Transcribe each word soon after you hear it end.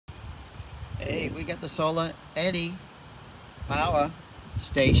Okay, we got the solar eddy power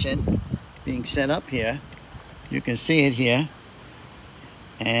station being set up here. You can see it here.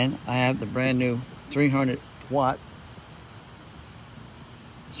 And I have the brand new 300-watt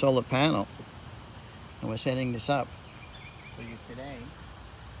solar panel. And we're setting this up for you today.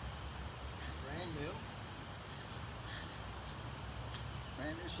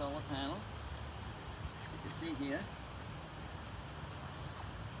 Brand new solar panel. You can see here.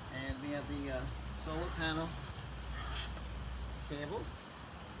 And we have the solar panel cables.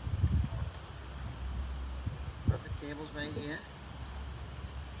 Perfect cables right here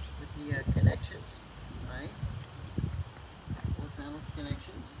with the connections, right? Solar panel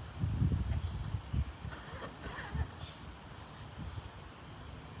connections.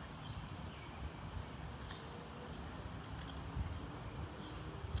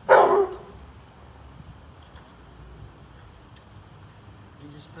 You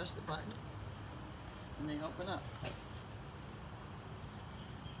just press the button and they open up.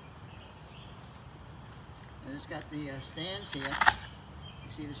 And it's got the stands here.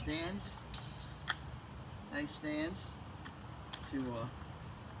 You see the stands? Nice stands to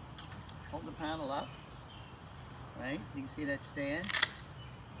hold the panel up. Right? You can see that stand.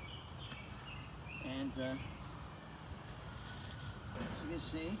 And as you can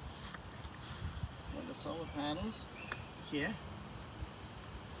see, we have the solar panels here.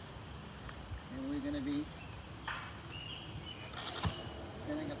 And we're going to be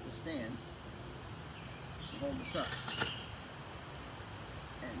setting up the stands to hold this up.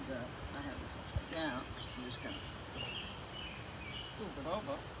 And I have this upside down. I'm just going to move it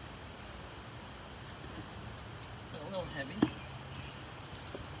over. It's a little heavy.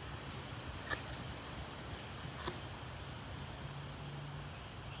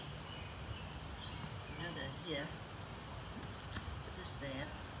 I have that here. Put this stand.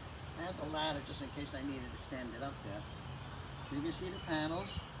 I have the ladder just in case I needed to stand it up there. So you can see the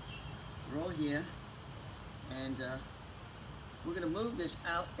panels. They're all here. And we're going to move this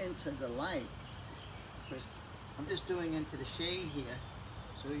out into the light. Because I'm just doing into the shade here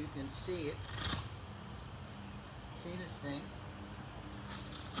so you can see it. See this thing?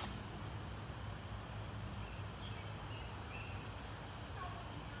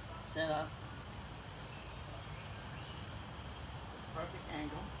 Set up. Perfect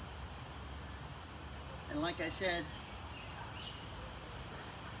angle. And like I said,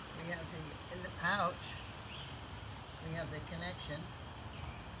 we have in the pouch, we have the connection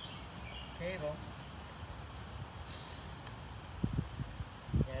cable.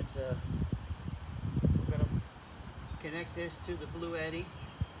 And we're going to connect this to the Bluetti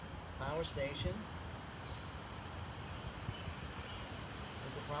power station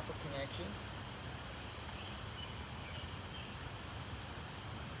with the proper connections.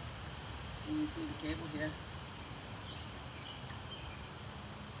 And you see the cable here.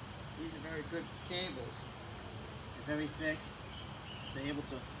 These are very good cables. They're very thick. They're able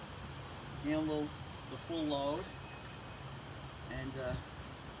to handle the full load. And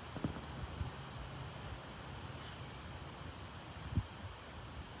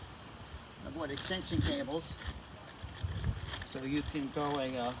I bought extension cables so you can go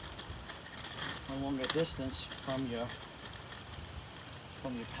a longer distance from your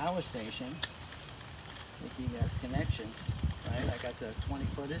power station with the connections. Right, I got the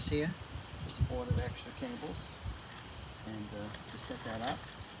 20-footers here, just a board of extra cables, and to set that up.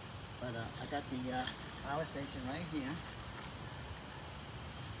 But I got the power station right here,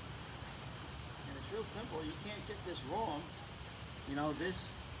 and it's real simple. You can't get this wrong. You know, this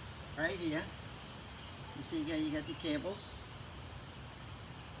right here. You see again, you got the cables.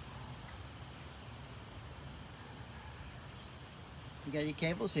 You got your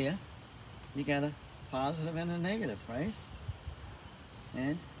cables here. You got a positive and a negative, right?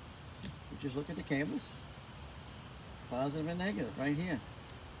 And you just look at the cables, positive and negative right here.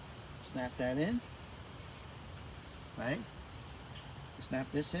 Snap that in, right? Snap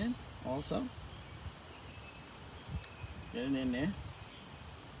this in also. Get it in there.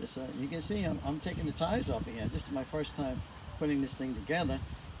 This, you can see I'm taking the ties off here. This is my first time putting this thing together,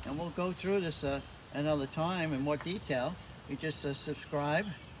 and we'll go through this another time in more detail. You just subscribe,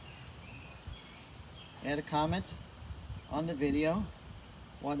 add a comment on the video,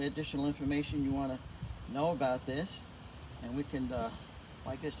 what additional information you want to know about this, and we can,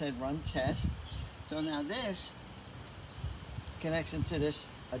 like I said, run tests. So now this connects into this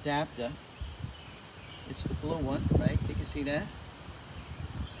adapter. It's the blue one, right? You can see that.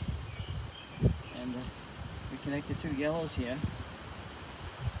 And we connect the two yellows here.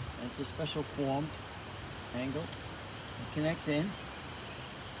 And it's a special formed angle. We connect in.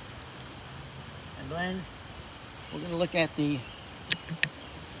 blend. We're going to look at the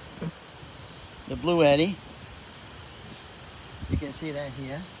Bluetti. You can see that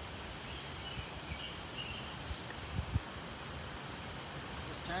here.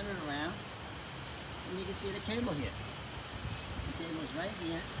 Just turn it around, and you can see the cable here. The cable is right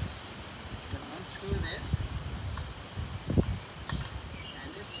here. I'm going to unscrew this, and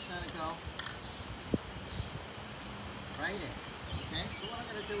this is going to go right in. Okay, so what I'm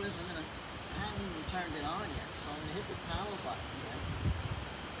going to do is I haven't even turned it on yet, so I'm going to hit the power button here.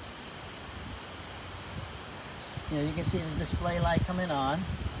 Yeah, you can see the display light coming on.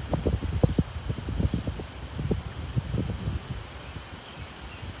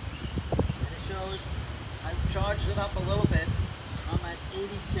 And it shows I've charged it up a little bit. I'm at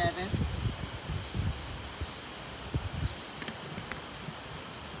 87.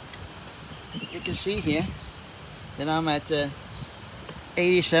 You can see here that I'm at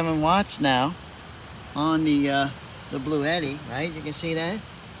 87 watts now on the Bluetti, right? You can see that?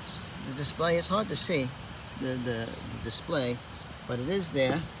 The display, it's hard to see the display, but it is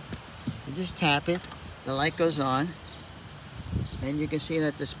there. You just tap it, the light goes on, and you can see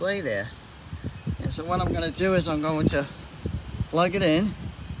that display there. And so what I'm going to do is I'm going to plug it in.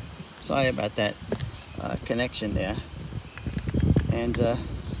 Sorry about that connection there. And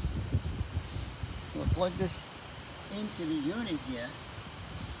we'll plug this into the unit here.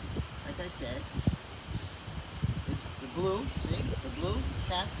 Like I said, it's the blue, see? The blue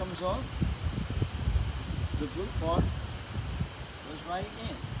cap comes off. The blue part goes right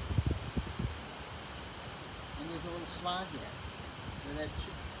in. And there's a little slot here. So that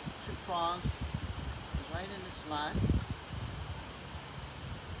two prongs goes right in the slot.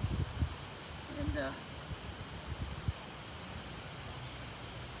 And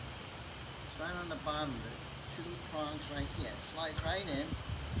it's right on the bottom, the two prongs right here. It slides right in.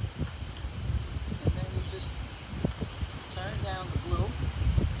 And then you just turn down the blue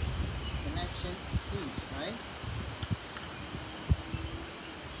connection piece, right?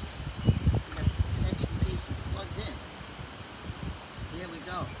 The connection piece is plugged in. Here we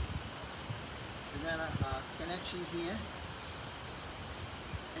go. We got a connection here.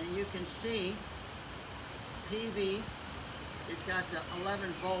 And you can see PV, it's got the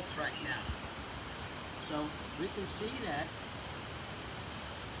 11 volts right now. So we can see that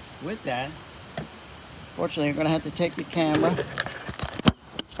with that. Fortunately, I'm going to have to take the camera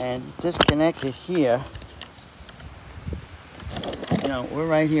and disconnect it here. You know, we're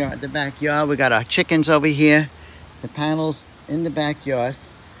right here at the backyard. We got our chickens over here, the panels in the backyard.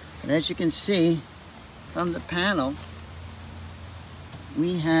 And as you can see from the panel,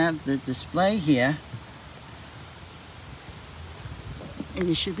 we have the display here. And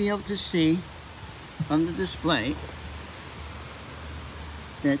you should be able to see from the display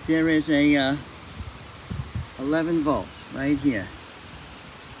that there is a 11 volts right here.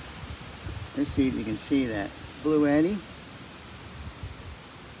 Let's see if you can see that. Bluetti.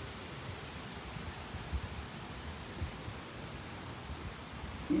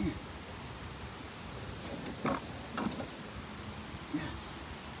 Yeah. Yes.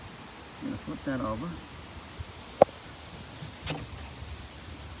 I'm going to flip that over.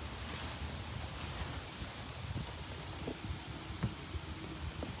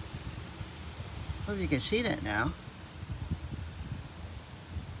 Hope you can see that now.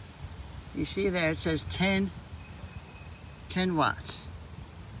 You see there it says 10 watts.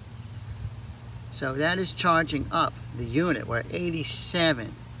 So that is charging up the unit. We're at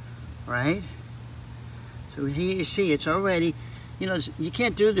 87, right? So here you see it's already, you know, you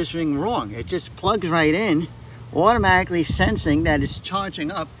can't do this thing wrong. It just plugs right in, automatically sensing that it's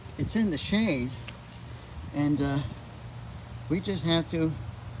charging up. It's in the shade. And we just have to,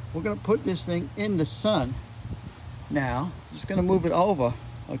 we're gonna put this thing in the sun now. Just gonna move it over,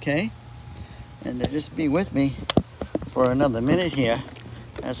 okay? And just be with me for another minute here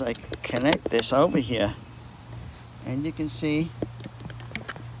as I connect this over here. And you can see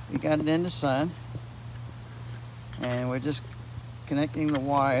we got it in the sun, and we're just connecting the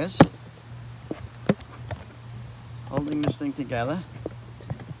wires, holding this thing together.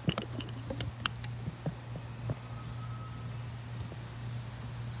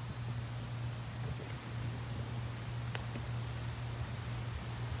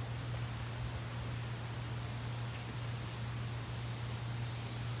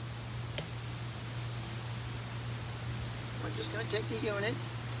 We're just going to take the unit,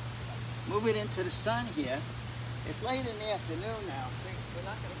 move it into the sun here. It's late in the afternoon now, so we're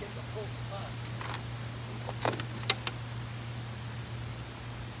not going to get the full sun.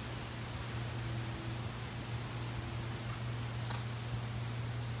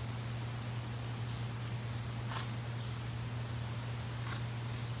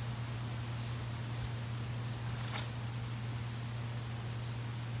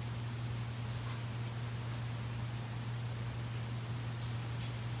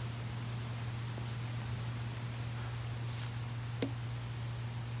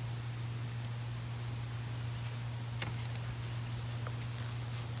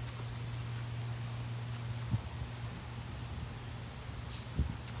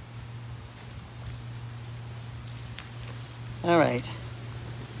 All right.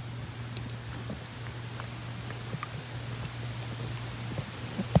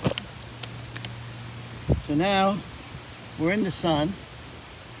 So now we're in the sun.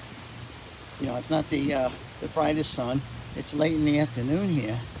 You know, it's not the brightest sun. It's late in the afternoon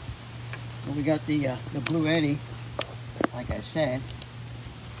here. And we got the Bluetti, like I said,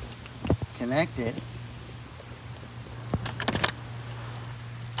 connected.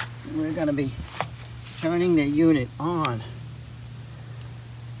 And we're going to be turning the unit on.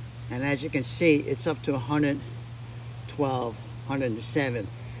 And as you can see, it's up to 112, 107.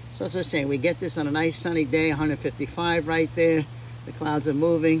 So as I was saying, we get this on a nice sunny day, 155 right there. The clouds are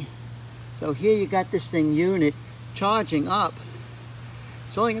moving. So here you got this thing unit charging up.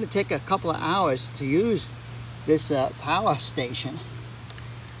 It's only going to take a couple of hours to use this power station.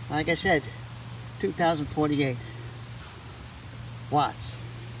 Like I said, 2048 watts.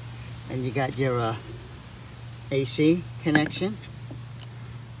 And you got your AC connection,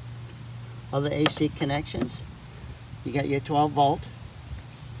 other AC connections. You got your 12 volt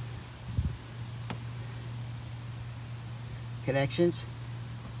connections.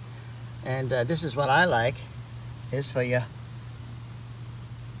 And this is what I like, is for your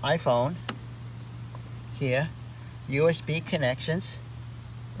iPhone here, USB connections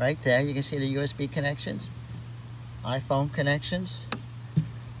right there. You can see the USB connections, iPhone connections,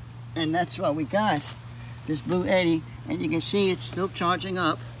 and that's what we got, this Bluetti. And you can see it's still charging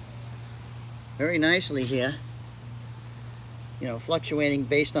up very nicely here, you know, fluctuating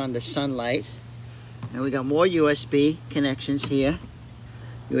based on the sunlight. And we got more USB connections here,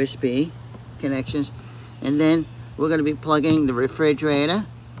 USB connections, and then we're going to be plugging the refrigerator,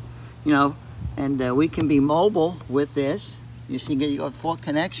 you know, and we can be mobile with this. You see, you got 4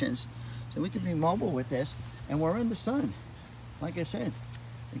 connections, so we can be mobile with this, and we're in the sun. Like I said,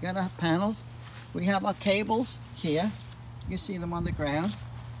 we got our panels, we have our cables here. You can see them on the ground.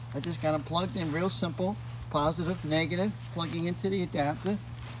 I just got them plugged in, real simple, positive, negative, plugging into the adapter,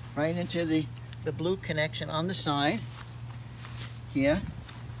 right into the blue connection on the side here.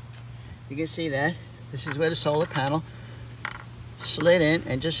 You can see that. This is where the solar panel slid in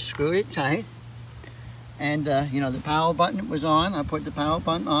and just screwed it tight. And you know, the power button was on. I put the power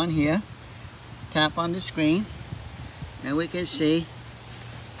button on here. Tap on the screen and we can see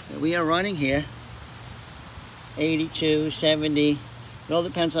that we are running here 82, 70, it all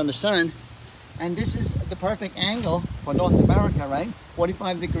depends on the sun. And this is the perfect angle for North America, right?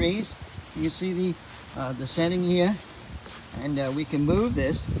 45 degrees. You can see the setting here, and we can move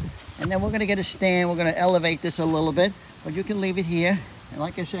this. And then we're going to get a stand. We're going to elevate this a little bit, but you can leave it here. And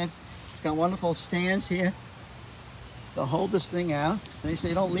like I said, it's got wonderful stands here to hold this thing out. They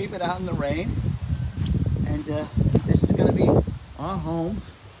say don't leave it out in the rain. And this is going to be our home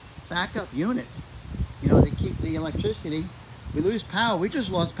backup unit. You know, to keep the electricity. We lose power. We just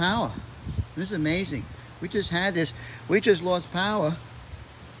lost power. This is amazing. We just had this. We just lost power.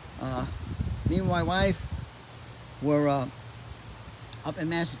 Me and my wife were up in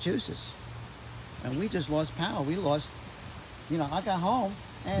Massachusetts, and we just lost power. We lost, you know, I got home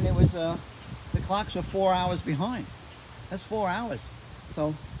and it was the clocks were 4 hours behind. That's 4 hours.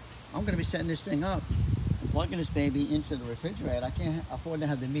 So I'm going to be setting this thing up and plugging this baby into the refrigerator. I can't afford to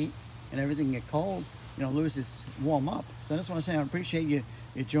have the meat and everything get cold, you know, lose its warm up. So I just want to say I appreciate you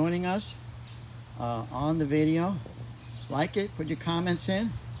joining us on the video. Like it, put your comments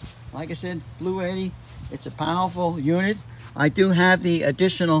in. Like I said, Bluetti, it's a powerful unit. I do have the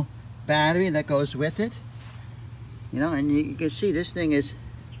additional battery that goes with it. You know, and you can see this thing is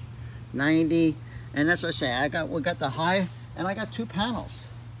 90, and that's what I say. We got the high, and I got 2 panels.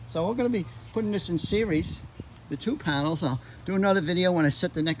 So we're going to be putting this in series, the 2 panels. I'll do another video when I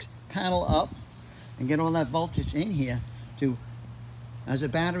set the next panel up and get all that voltage in here to as a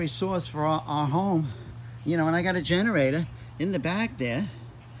battery source for our home. You know, and I got a generator in the back there,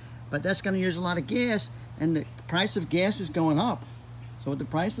 but that's going to use a lot of gas, and the price of gas is going up. So with the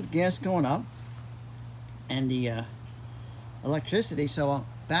price of gas going up and the electricity, so I'm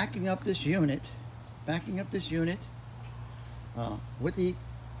backing up this unit with the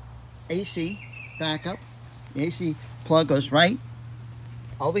AC backup. The AC plug goes right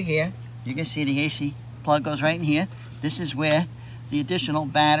over here. You can see the AC plug goes right in here. This is where the additional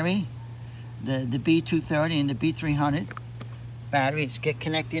battery, the B230 and the B300 batteries get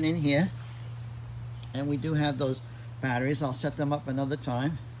connected in here. And we do have those batteries. I'll set them up another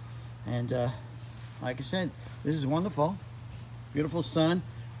time. And like I said, this is wonderful. Beautiful sun.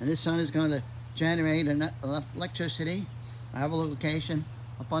 And this sun is going to generate enough electricity. I have a location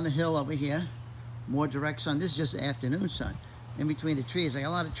up on the hill over here. More direct sun. This is just the afternoon sun. In between the trees. I got a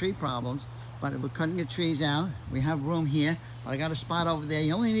lot of tree problems, but we're cutting the trees out. We have room here I got a spot over there.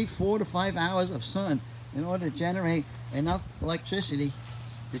 You only need 4 to 5 hours of sun in order to generate enough electricity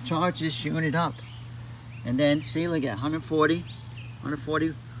to charge this unit up. And then, see, look at 140,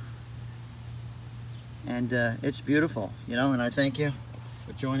 and it's beautiful, you know. And I thank you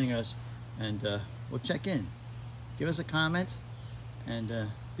for joining us, and we'll check in. Give us a comment,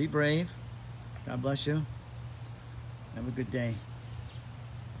 and be brave. God bless you. Have a good day.